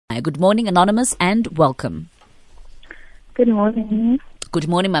Good morning, Anonymous, and welcome. Good morning. Good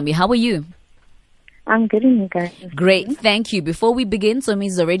morning, Mami. How are you? I'm good, and you guys? Great, thank you. Before we begin, Somi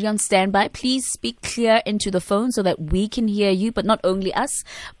is already on standby. Please speak clear into the phone so that we can hear you, but not only us,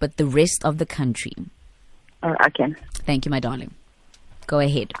 but the rest of the country. Okay. Thank you, my darling. Go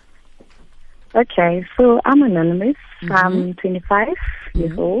ahead. Okay, so I'm Anonymous. I'm 25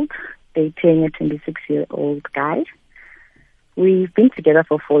 years old, dating a 26-year-old guy. We've been together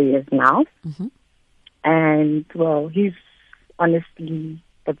for 4 years now. And, well, he's honestly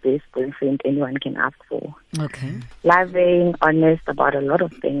the best boyfriend anyone can ask for. Okay. Loving, honest about a lot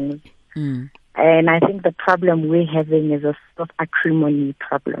of things. And I think the problem we're having is a sort of acrimony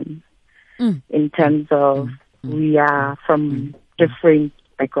problem in terms of we are from different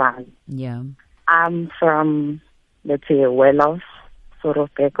backgrounds. Yeah. I'm from, let's say, a well-off sort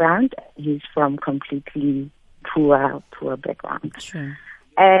of background. He's from completely poor background. Sure.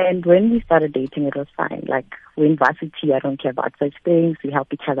 And when we started dating, it was fine. Like, we're in varsity, I don't care about such things. We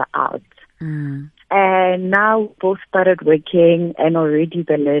help each other out. And now both started working, and already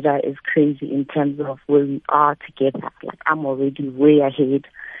the ladder is crazy in terms of where we are together. Like, I'm already way ahead,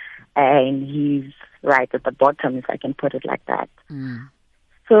 and he's right at the bottom, if I can put it like that.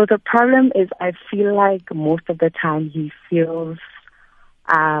 So the problem is, I feel like most of the time he feels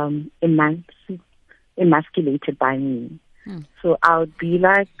emasculated by me. So I would be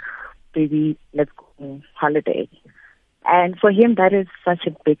like, baby, let's go on holiday. And for him, that is such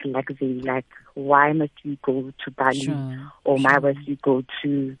a big luxury. Like, why must we go to Bali? Or why must we go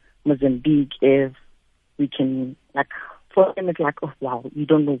to Mozambique if we can, like, for him it's like, oh, wow, you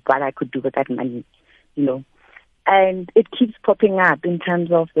don't know what I could do with that money, you know. And it keeps popping up in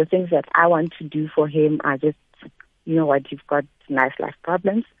terms of the things that I want to do for him are just, you know what, you've got nice life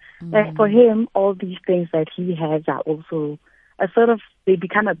problems. And for him, all these things that he has are also a sort of, they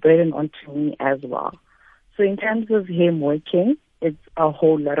become a burden onto me as well. So in terms of him working, it's a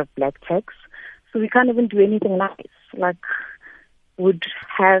whole lot of black tax. So we can't even do anything nice. Like, would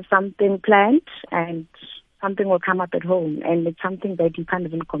have something planned and something will come up at home, and it's something that you can't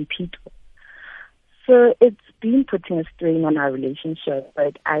even compete with. So it's been putting a strain on our relationship,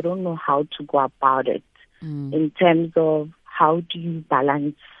 but I don't know how to go about it in terms of how do you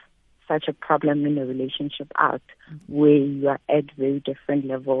balance such a problem in a relationship out where you are at very different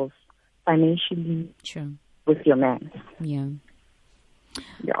levels financially with your man. Yeah.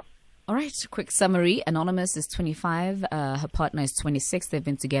 All right, quick summary. Anonymous is 25. Her partner is 26. They've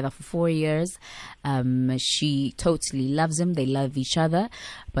been together for 4 years. She totally loves him. They love each other.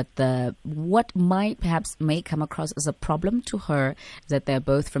 But what may come across as a problem to her is that they're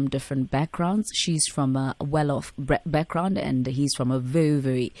both from different backgrounds. She's from a well-off background, and he's from a very,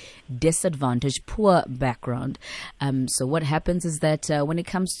 very disadvantaged, poor background. So what happens is that when it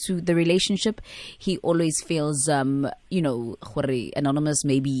comes to the relationship, he always feels, Anonymous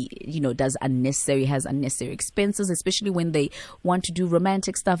maybe, has unnecessary expenses, especially when they want to do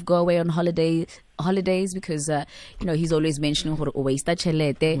romantic stuff, go away on holidays, because he's always mentioning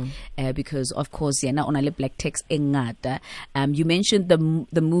because of course on a black text engata. You mentioned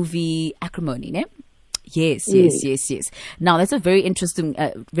the movie Acrimony, ne? Yes. Now that's a very interesting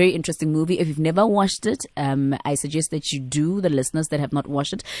movie. If you've never watched it, I suggest that you do. The listeners that have not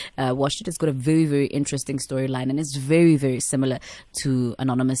watched it. It's got a very, very interesting storyline, and it's very, very similar to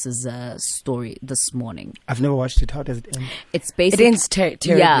Anonymous's story this morning. I've never watched it. How does it end? It's basically, it ends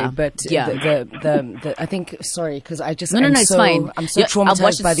terribly, but the I think, sorry, because I just it's fine. I'm so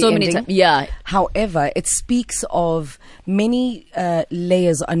traumatized by the ending. However, it speaks of many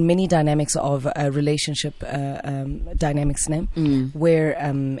layers and many dynamics of a relationship. Dynamics where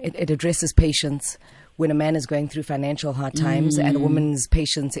it addresses patience when a man is going through financial hard times and a woman's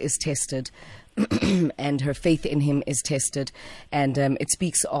patience is tested and her faith in him is tested, and it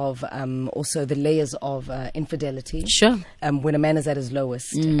speaks of also the layers of infidelity. When a man is at his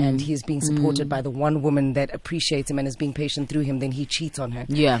lowest and he is being supported by the one woman that appreciates him and is being patient through him, then he cheats on her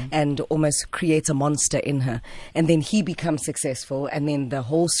and almost creates a monster in her, and then he becomes successful, and then the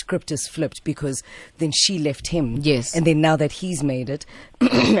whole script is flipped because then she left him, and then now that he's made it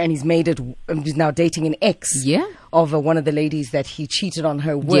and he's now dating an ex of one of the ladies that he cheated on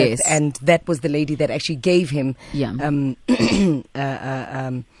her with, and that was the lady that actually gave him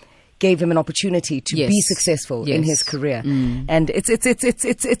gave him an opportunity to be successful in his career. And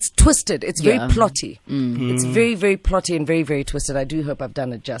it's twisted. It's very plotty. It's very, very plotty and very, very twisted. I do hope I've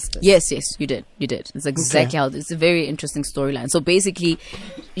done it justice. Yes, you did. It's exactly how it's a very interesting storyline. So basically,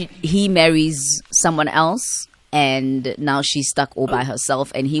 he marries someone else, and now she's stuck all by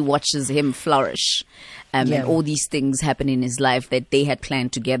herself, and he watches him flourish. and all these things happen in his life that they had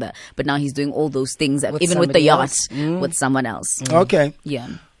planned together. But now he's doing all those things, even with the yacht, with someone else. Okay. Yeah.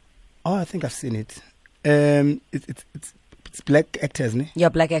 Oh, I think I've seen it. It's black actors, ne? Yeah,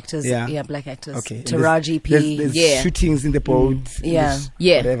 black actors. Yeah. Yeah, black actors. Okay. Taraji P. There's shootings in the boat. Yeah.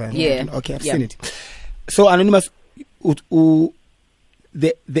 Whatever. Yeah. Okay, I've seen it. So, Anonymous,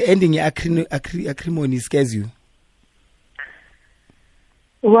 the ending acrimony scares you?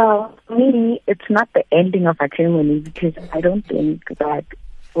 Well, for me, it's not the ending of acrimony because I don't think that,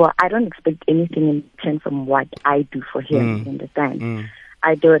 I don't expect anything in return from what I do for him, you understand?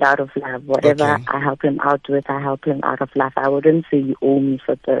 I do it out of love. Whatever I help him out with, I help him out of love. I wouldn't say you owe me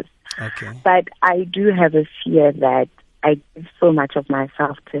for this. Okay. But I do have a fear that I give so much of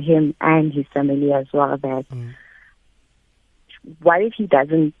myself to him and his family as well that what if he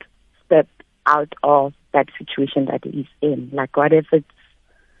doesn't step out of that situation that he's in? Like, what if it's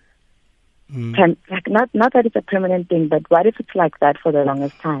not that it's a permanent thing, but what if it's like that for the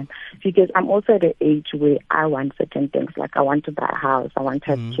longest time? Because I'm also at an age where I want certain things, like I want to buy a house, I want to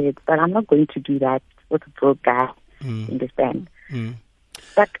have kids, but I'm not going to do that with a broke guy, understand?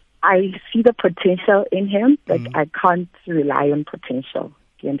 But I see the potential in him, but I can't rely on potential.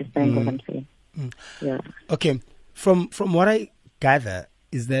 Do you understand what I'm saying? Yeah. Okay. From what I gather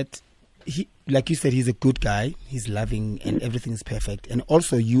is that he, like you said, he's a good guy, he's loving, and everything is perfect. And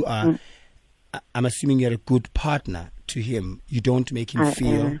also you are... I'm assuming you're a good partner to him. You don't make him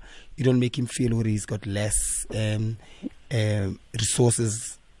feel where he's got less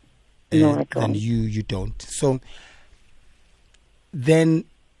resources than you don't. So then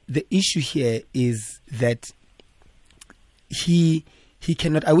the issue here is that he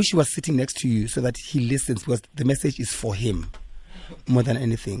cannot. I wish he was sitting next to you so that he listens, because the message is for him more than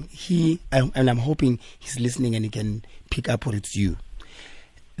anything. And I'm hoping he's listening and he can pick up what it's you.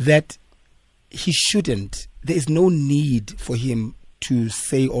 That he shouldn't. There is no need for him to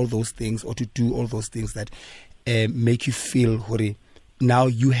say all those things or to do all those things that make you feel, Hori, now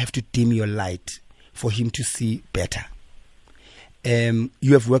you have to dim your light for him to see better.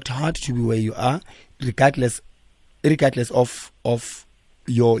 You have worked hard to be where you are, regardless of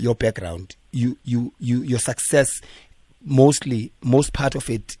your background. Your success, most part of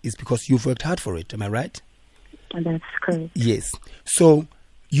it is because you've worked hard for it. Am I right? That's correct. Yes. So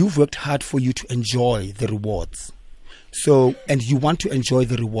you've worked hard for you to enjoy the rewards. So, and you want to enjoy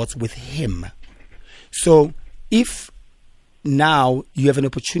the rewards with him. So if now you have an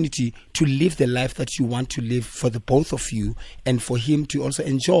opportunity to live the life that you want to live for the both of you, and for him to also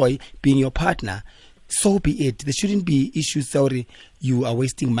enjoy being your partner, so be it. There shouldn't be issues, sorry, you are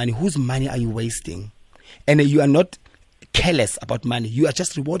wasting money. Whose money are you wasting? And you are not careless about money. You are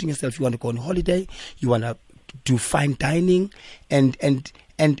just rewarding yourself. You want to go on holiday. You want to do fine dining. And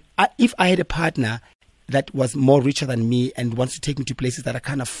if I had a partner that was more richer than me and wants to take me to places that I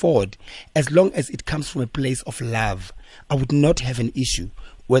can't afford, as long as it comes from a place of love, I would not have an issue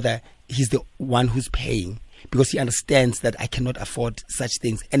whether he's the one who's paying, because he understands that I cannot afford such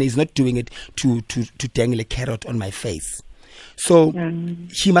things, and he's not doing it to dangle a carrot on my face. So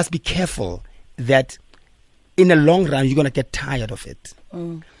he must be careful that in the long run you're going to get tired of it.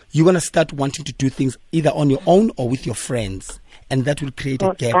 You're going to start wanting to do things either on your own or with your friends. And that will create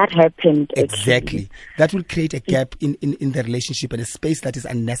a gap. That happened. Exactly. That will create a gap in the relationship, and a space that is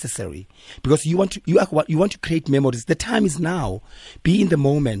unnecessary. Because you want to create memories. The time is now. Be in the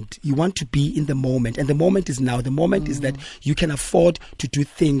moment. You want to be in the moment. And the moment is now. The moment is that you can afford to do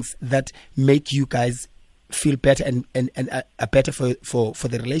things that make you guys feel better and better for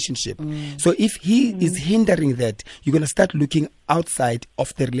the relationship. So if he is hindering that, you're going to start looking outside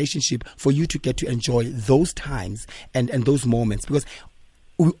of the relationship for you to get to enjoy those times and those moments, because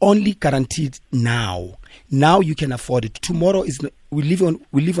we only guaranteed now. Now you can afford it. Tomorrow is not, we live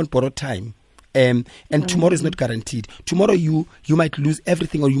on borrowed time. And tomorrow is not guaranteed. Tomorrow you might lose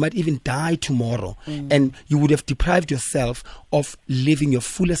everything, or you might even die tomorrow. And you would have deprived yourself of living your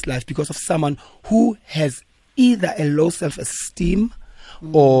fullest life because of someone who has either a low self-esteem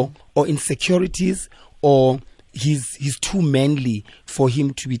or insecurities, or he's too manly for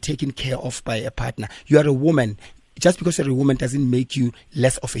him to be taken care of by a partner. You are a woman. Just because you're a woman doesn't make you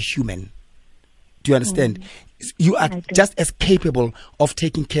less of a human. Do you understand? You are just as capable of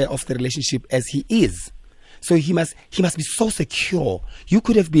taking care of the relationship as he is. So he must be so secure. You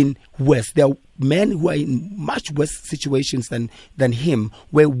could have been worse. There are men who are in much worse situations than him,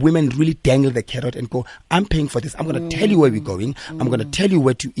 where women really dangle the carrot and go, I'm paying for this. I'm going to tell you where we're going. I'm going to tell you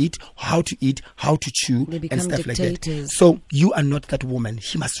where to eat, how to chew, and stuff like that. So you are not that woman.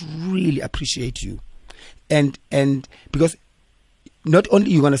 He must really appreciate you. And because not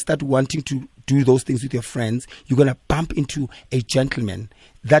only you're going to start wanting to do those things with your friends, you're going to bump into a gentleman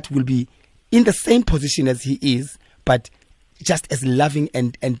that will be in the same position as he is, but just as loving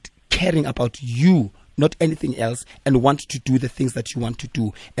and caring about you, not anything else, and want to do the things that you want to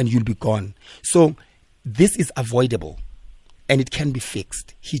do, and you'll be gone. So this is avoidable, and it can be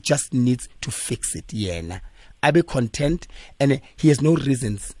fixed. He just needs to fix it. Yeah, I be content, and he has no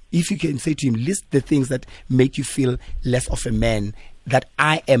reasons. If you can say to him, list the things that make you feel less of a man that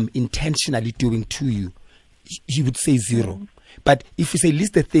I am intentionally doing to you, he would say zero. But if you say,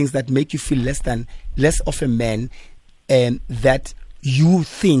 list the things that make you feel less of a man, that you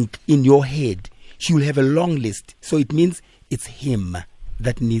think in your head, he will have a long list. So it means it's him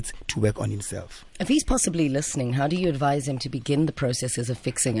that needs to work on himself. If he's possibly listening, how do you advise him to begin the processes of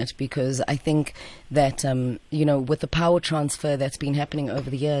fixing it? Because I think that, with the power transfer that's been happening over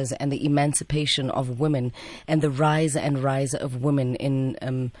the years and the emancipation of women and the rise of women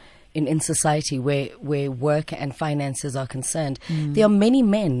in society where work and finances are concerned, there are many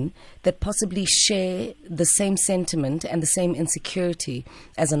men that possibly share the same sentiment and the same insecurity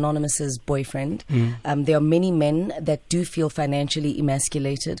as Anonymous's boyfriend. There are many men that do feel financially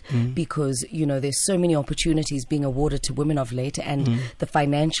emasculated because, there's so many opportunities being awarded to women of late, and the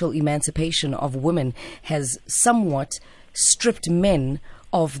financial emancipation of women has somewhat stripped men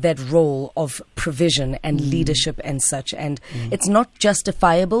of that role of provision and leadership and such. And it's not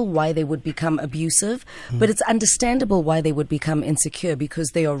justifiable why they would become abusive, but it's understandable why they would become insecure, because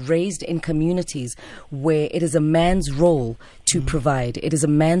they are raised in communities where it is a man's role to provide. It is a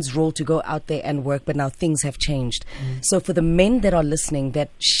man's role to go out there and work, but now things have changed. So for the men that are listening that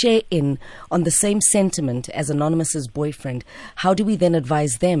share in on the same sentiment as Anonymous's boyfriend, how do we then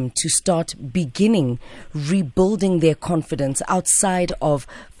advise them to start beginning rebuilding their confidence outside of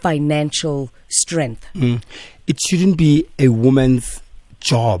financial strength? It shouldn't be a woman's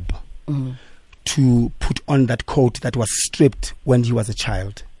job to put on that coat that was stripped when he was a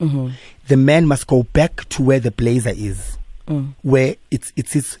child. The man must go back to where the blazer is, where it's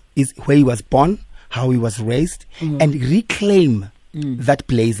where he was born, how he was raised, and reclaim that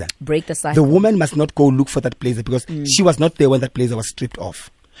blazer. Break the cycle. The woman must not go look for that blazer, because she was not there when that blazer was stripped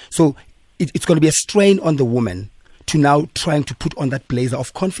off. So it's going to be a strain on the woman to now trying to put on that blazer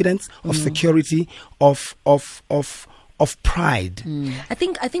of confidence, of security, of pride. I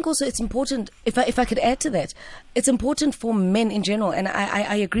think also it's important, if I could add to that, it's important for men in general, and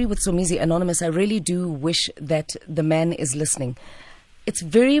I agree with Somizi Anonymous. I really do wish that the man is listening. It's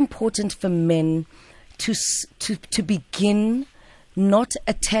very important for men to begin not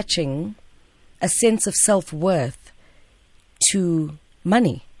attaching a sense of self-worth to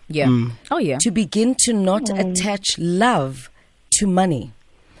money. Yeah. Oh, yeah. To begin to not attach love to money.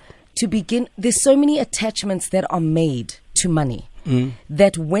 There's so many attachments that are made to money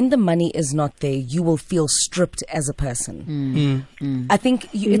that when the money is not there, you will feel stripped as a person. I think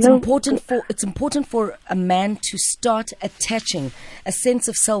it's important for a man to start attaching a sense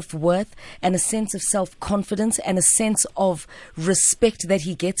of self-worth and a sense of self-confidence and a sense of respect that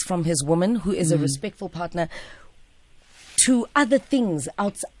he gets from his woman, who is a respectful partner, to other things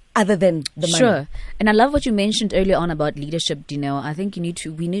other than the money. Sure. And I love what you mentioned earlier on about leadership, Dino. I think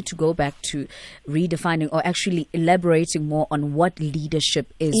we need to go back to redefining or actually elaborating more on what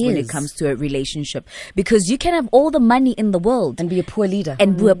leadership is when it comes to a relationship. Because you can have all the money in the world and be a poor leader.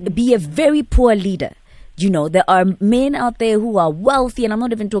 And be a very poor leader. There are men out there who are wealthy, and I'm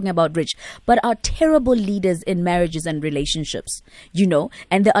not even talking about rich, but are terrible leaders in marriages and relationships,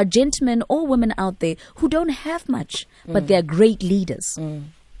 and there are gentlemen or women out there who don't have much, but they're great leaders.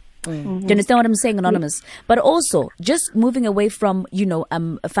 Do you understand what I'm saying, Anonymous? But also, just moving away from,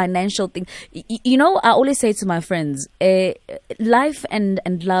 a financial thing. I always say to my friends, life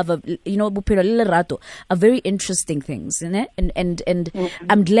and love, are very interesting things. And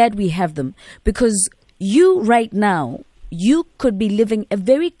I'm glad we have them. Because you right now, you could be living a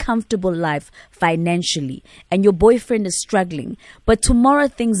very comfortable life financially and your boyfriend is struggling, but tomorrow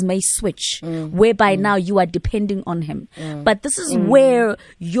things may switch whereby now you are depending on him. But this is where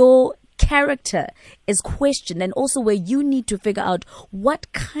your character is questioned, and also where you need to figure out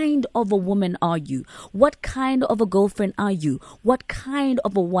what kind of a woman are you? What kind of a girlfriend are you? What kind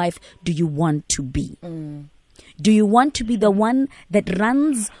of a wife do you want to be? Do you want to be the one that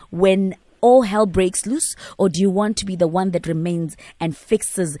runs when all hell breaks loose, or do you want to be the one that remains and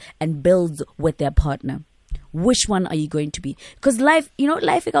fixes and builds with their partner? Which one are you going to be? Because life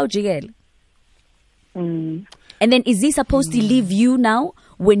is out jail. And then is he supposed to leave you now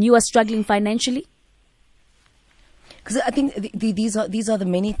when you are struggling financially? Because I think these are the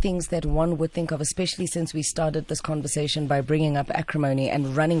many things that one would think of, especially since we started this conversation by bringing up acrimony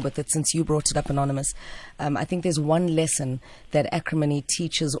and running with it. Since you brought it up, Anonymous, I think there's one lesson that acrimony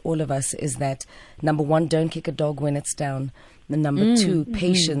teaches all of us is that, number one, don't kick a dog when it's down. Number two,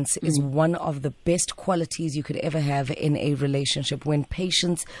 patience is one of the best qualities you could ever have in a relationship. When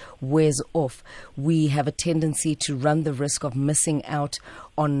patience wears off, we have a tendency to run the risk of missing out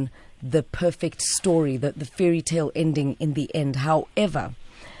on the perfect story, the fairy tale ending in the end. However,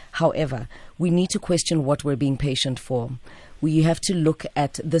 we need to question what we're being patient for. You have to look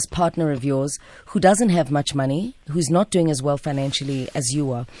at this partner of yours who doesn't have much money, who's not doing as well financially as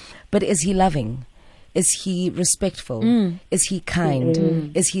you are, but is he loving? Is he respectful? Is he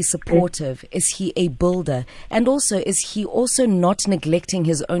kind? Is he supportive? Is he a builder? And also, is he also not neglecting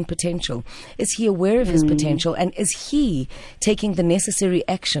his own potential? Is he aware of his potential? And is he taking the necessary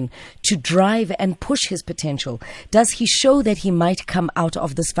action to drive and push his potential? Does he show that he might come out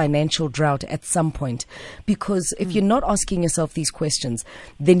of this financial drought at some point? Because if you're not asking yourself these questions,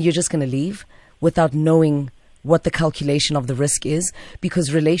 then you're just going to leave without knowing what the calculation of the risk is,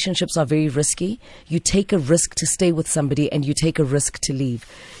 because relationships are very risky. You take a risk to stay with somebody and you take a risk to leave.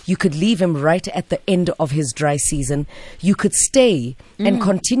 You could leave him right at the end of his dry season. You could stay and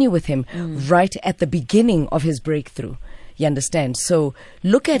continue with him right at the beginning of his breakthrough. You understand? So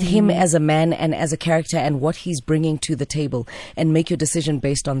look at him as a man and as a character and what he's bringing to the table and make your decision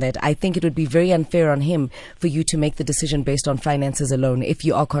based on that. I think it would be very unfair on him for you to make the decision based on finances alone if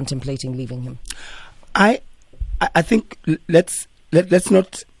you are contemplating leaving him. I think let's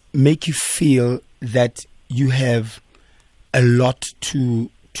not make you feel that you have a lot to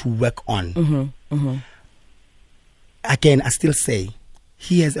work on. Again, I still say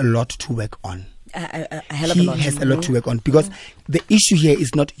he has a lot to work on. A hell of a lot. He has a lot to work on, because the issue here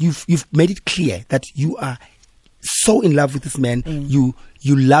is not you've made it clear that you are so in love with this man. You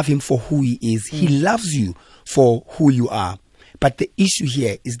love him for who he is. He loves you for who you are. But the issue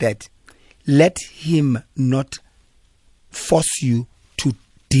here is that let him not force you to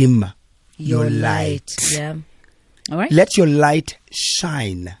dim your light. Yeah. All right. Let your light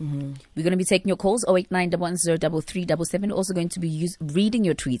shine. We're going to be taking your calls, 089-110-3377. Also going to be reading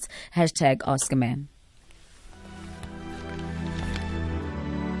your tweets, #AskAman.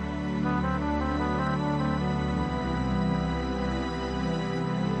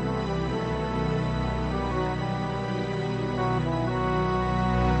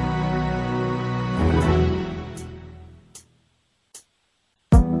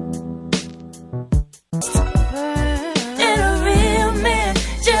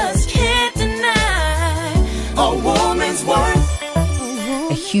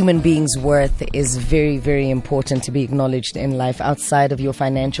 Human being's worth is very, very important to be acknowledged in life outside of your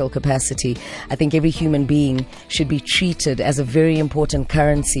financial capacity. I think every human being should be treated as a very important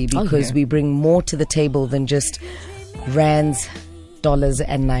currency, because we bring more to the table than just rands, dollars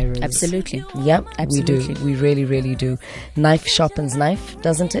and nairas. Absolutely. Yep, absolutely. We do. We really, really do. Knife sharpens knife,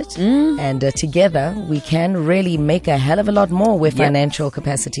 doesn't it? And together we can really make a hell of a lot more where financial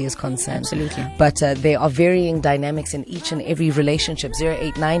capacity is concerned. Absolutely. But there are varying dynamics in each and every relationship.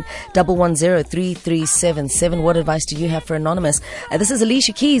 089-110-3377. What advice do you have for Anonymous? This is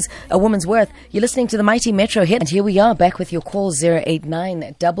Alicia Keys, A Woman's Worth. You're listening to the Mighty Metro Hit. And here we are back with your call,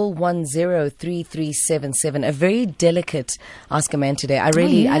 089-110-3377. A very delicate Ask a Man today. I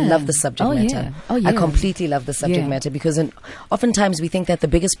love the subject matter. I completely love the subject matter, because oftentimes we think that the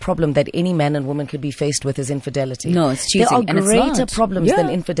biggest problem that any man and woman could be faced with is infidelity. No, it's cheating. There are and greater it's problems than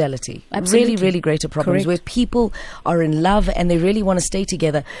infidelity. Absolutely. Really, really greater problems. Correct. Where people are in love and they really want to stay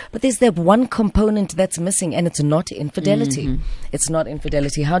together, but there's that one component that's missing, and it's not infidelity. It's not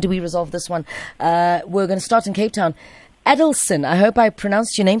infidelity. How do we resolve this one? We're going to start in Cape Town. Adelson, I hope I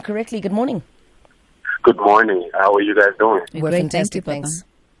pronounced your name correctly. Good morning. Good morning. How are you guys doing? We're great, fantastic, thank you, thanks.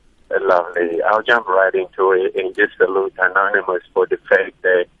 Lovely. I'll jump right into it and just salute Anonymous for the fact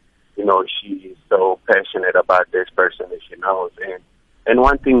that, she's so passionate about this person that she knows. And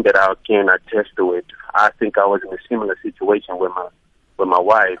one thing that I can attest to it, I think I was in a similar situation with my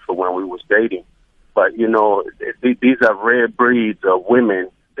wife when we was dating. But, these are rare breeds of women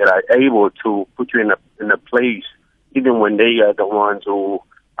that are able to put you in a place, even when they are the ones who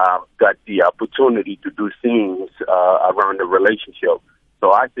got the opportunity to do things around the relationship.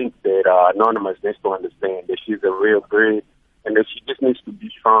 So I think that Anonymous needs to understand that she's a real breed, and that she just needs to be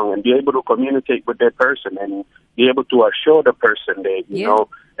strong and be able to communicate with that person and be able to assure the person that,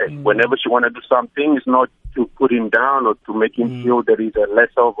 whenever she want to do something, it's not to put him down or to make him feel that he's a less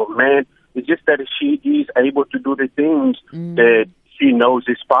of a man. It's just that she is able to do the things that she knows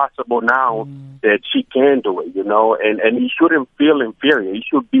it's possible now that she can do it, and he shouldn't feel inferior. He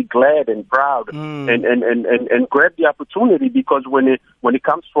should be glad and proud and grab the opportunity, because when it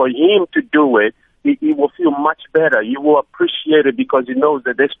comes for him to do it, he will feel much better. He will appreciate it because he knows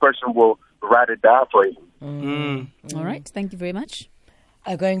that this person will ride or die for him. All right. Thank you very much.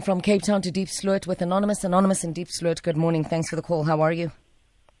 Going from Cape Town to Deep Sloot with Anonymous in Deep Sloot. Good morning. Thanks for the call. How are you?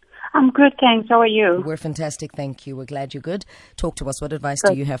 I'm good, thanks. How are you? We're fantastic, thank you. We're glad you're good. Talk to us. What advice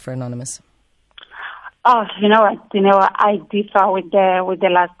do you have for Anonymous? Oh, you know what? I differ with the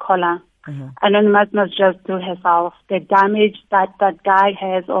last caller. Anonymous must just do herself. The damage that guy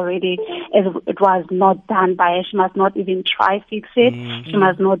has already, it was not done by her. She must not even try fix it. She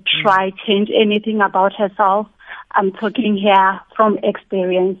must not try change anything about herself. I'm talking here from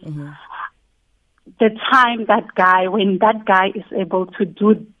experience. The time when that guy is able to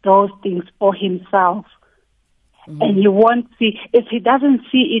do those things for himself, and he won't see, if he doesn't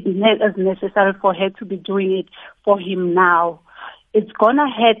see it as necessary for her to be doing it for him now, it's gonna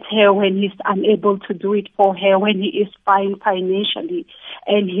hurt her when he's unable to do it for her, when he is fine financially,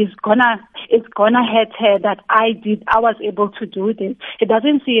 and it's gonna hurt her that I was able to do this. He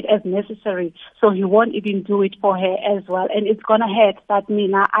doesn't see it as necessary, so he won't even do it for her as well, and it's gonna hurt that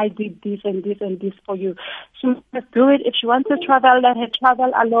I did this and this and this for you. She must do it. If she wants to travel, let her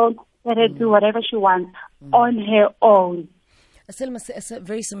travel alone. Let her do whatever she wants on her own. A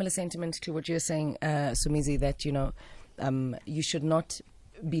very similar sentiment to what you're saying, Somizi, that you should not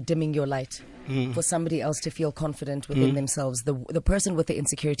be dimming your light for somebody else to feel confident within themselves. The person with the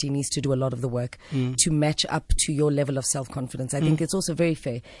insecurity needs to do a lot of the work to match up to your level of self-confidence. I think it's also very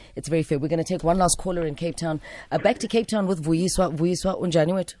fair. It's very fair. We're going to take one last caller in Cape Town. Back to Cape Town with Vuyiswa. Vuyiswa,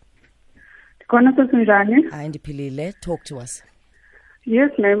 unjani wethu? Ndiphilile. Talk to us.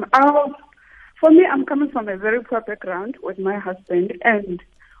 Yes, ma'am. For me, I'm coming from a very poor background with my husband, and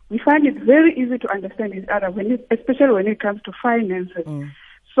we find it very easy to understand each other, especially when it comes to finances.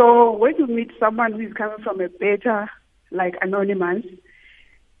 So when you meet someone who is coming from a better, like Anonymous,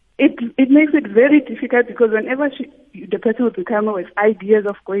 it makes it very difficult, because whenever the person will be coming with ideas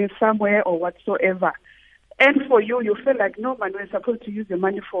of going somewhere or whatsoever, and for you feel like, no, man, we're supposed to use the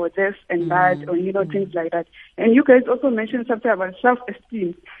money for this and that, or things like that. And you guys also mentioned something about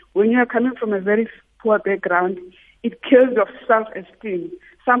self-esteem. When you are coming from a very poor background, it kills your self-esteem.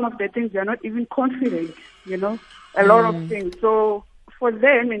 Some of the things, you're not even confident, a lot of things. So for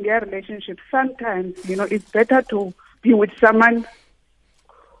them in their relationship, sometimes, it's better to be with someone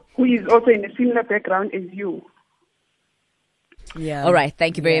who is also in a similar background as you. Yeah. All right.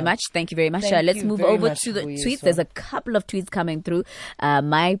 Thank you very much. Thank you very much. Let's move over to the Vuyiswa. tweets. There's a couple of tweets coming through.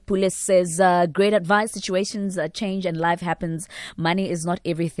 My Pule says, great advice. Situations change and life happens. Money is not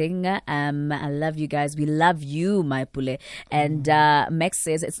everything. I love you guys. We love you, my Pule. And Max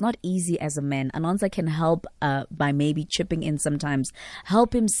says, it's not easy as a man. Anonza can help by maybe chipping in sometimes.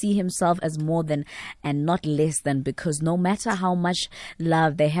 Help him see himself as more than and not less than, because no matter how much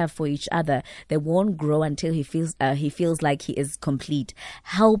love they have for each other, they won't grow until he feels like he is complete.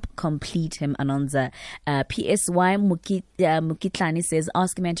 Help complete him, Anonza. PSY Mukitlani says,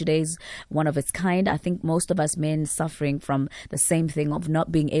 ask man today is one of its kind. I think most of us men suffering from the same thing of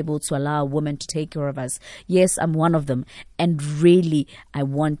not being able to allow a woman to take care of us. Yes, I'm one of them, and really I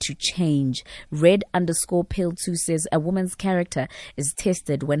want to change. Red_Pale2 says, a woman's character is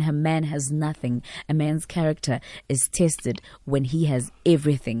tested when her man has nothing. A man's character is tested when he has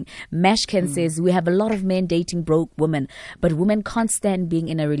everything. Mashken says, we have a lot of men dating broke women, but women can't stand being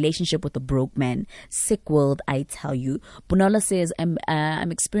in a relationship with a broke man. Sick world, I tell you. Bunola says, I'm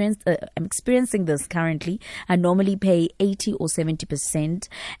experiencing this currently. I normally pay 80 or 70%,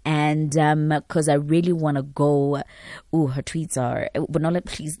 and because I really want to go. Her tweets are, Bunola,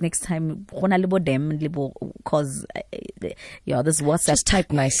 please next time, because this WhatsApp. Just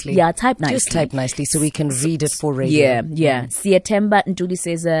type nicely. Yeah, type nicely. Just type nicely so we can read it for radio. Yeah. Siyathemba Ntuli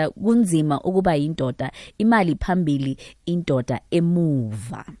says, kunzima ukuba indoda, imali phambili indoda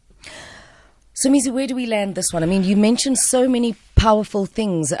emuva. So, Mizi, where do we land this one? I mean, you mentioned so many powerful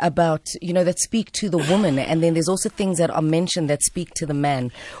things about, that speak to the woman, and then there's also things that are mentioned that speak to the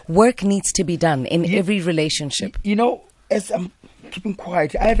man. Work needs to be done in every relationship. As I'm keeping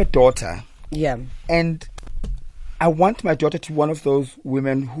quiet, I have a daughter. Yeah. And I want my daughter to be one of those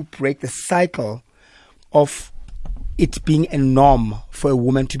women who break the cycle of it being a norm for a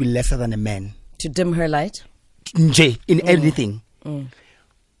woman to be lesser than a man. To dim her light? In everything.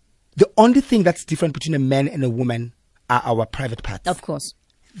 The only thing that's different between a man and a woman are our private parts. Of course.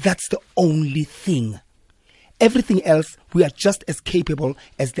 That's the only thing. everything else, we are just as capable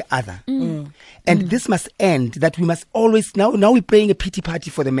as the other. And this must end, that we must always, now we're playing a pity party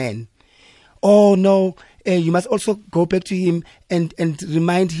for the man. Oh no, you must also go back to him and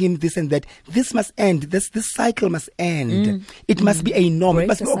remind him this and that. This must end. This cycle must end. It must be a norm. Break it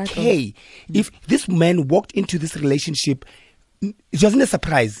must the be cycle. okay. If this man walked into this relationship, it wasn't a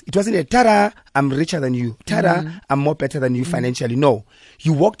surprise. It wasn't a ta-da, I'm richer than you. Ta-da, I'm more better than you financially. No.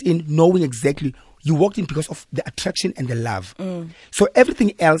 You walked in knowing exactly. You walked in because of the attraction and the love. So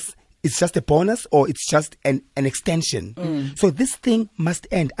everything else is just a bonus, or it's just an extension. So this thing must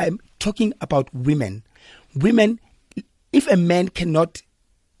end. I'm talking about women. Women, if a man cannot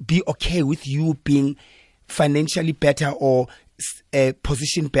be okay with you being financially better or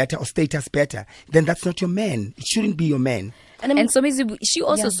position better or status better, then that's not your man. It shouldn't be your man. And Somizi, she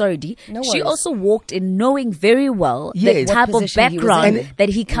also, Yeah. sorry D, No she worries. also walked in knowing very well Yes. the What type of position he was background in. that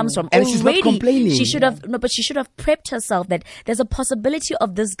he comes from. And she's not Already, complaining. she should have, no, but she should have prepped herself that there's a possibility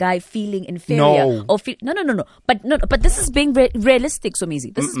of this guy feeling inferior. No. Or no. But this is being realistic,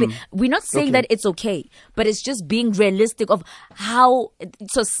 Somizi. This is we're not saying that it's okay, but it's just being realistic of how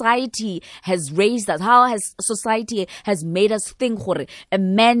society has raised us, how has society has made us think gore, a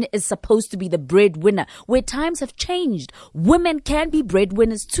man is supposed to be the breadwinner, where times have changed. Women can be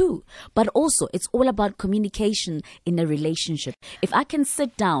breadwinners too, but also it's all about communication in a relationship. If I can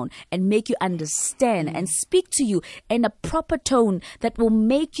sit down and make you understand and speak to you in a proper tone that will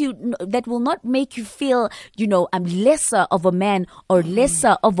not make you feel, I'm lesser of a man or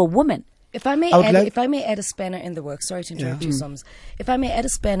lesser of a woman. If I may I would add, like- if I may add a spanner in the works, sorry to interrupt you, Soms. If I may add a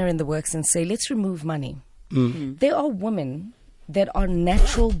spanner in the works and say, let's remove money. There are women that are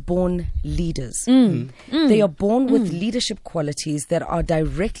natural born leaders. They are born with leadership qualities that are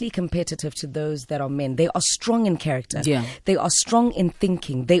directly competitive to those that are men. They are strong in character. Yeah. They are strong in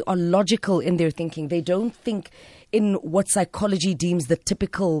thinking. They are logical in their thinking. They don't think in what psychology deems the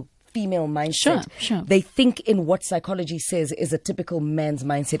typical female mindset. Sure. They think in what psychology says is a typical man's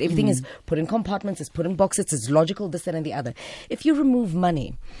mindset. Everything is put in compartments, it's put in boxes, it's logical, this, that, and the other. If you remove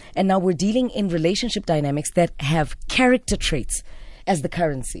money, and now we're dealing in relationship dynamics that have character traits as the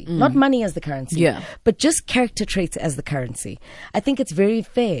currency, not money as the currency, Yeah. but just character traits as the currency, I think it's very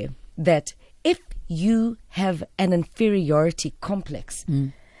fair that if you have an inferiority complex,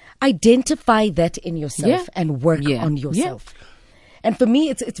 identify that in yourself Yeah. and work Yeah. on yourself. And for me,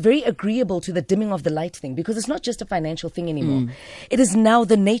 it's very agreeable to the dimming of the light thing, because it's not just a financial thing anymore. It is now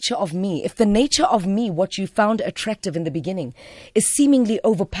the nature of me. If the nature of me, what you found attractive in the beginning, is seemingly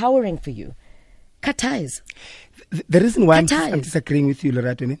overpowering for you, cut ties. The reason why I'm Ties. disagreeing with you,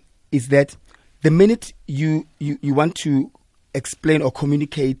 Loratone, is that the minute you want to explain or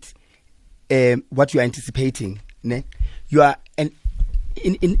communicate what you are anticipating, ne, you are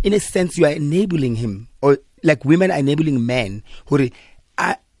in a sense you are enabling him, or like women are enabling men who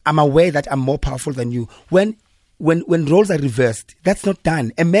I'm aware that I'm more powerful than you. When roles are reversed, that's not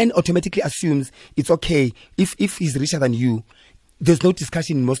done. A man automatically assumes it's okay if he's richer than you. There's no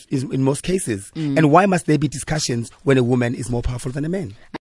discussion in most cases. And why must there be discussions when a woman is more powerful than a man?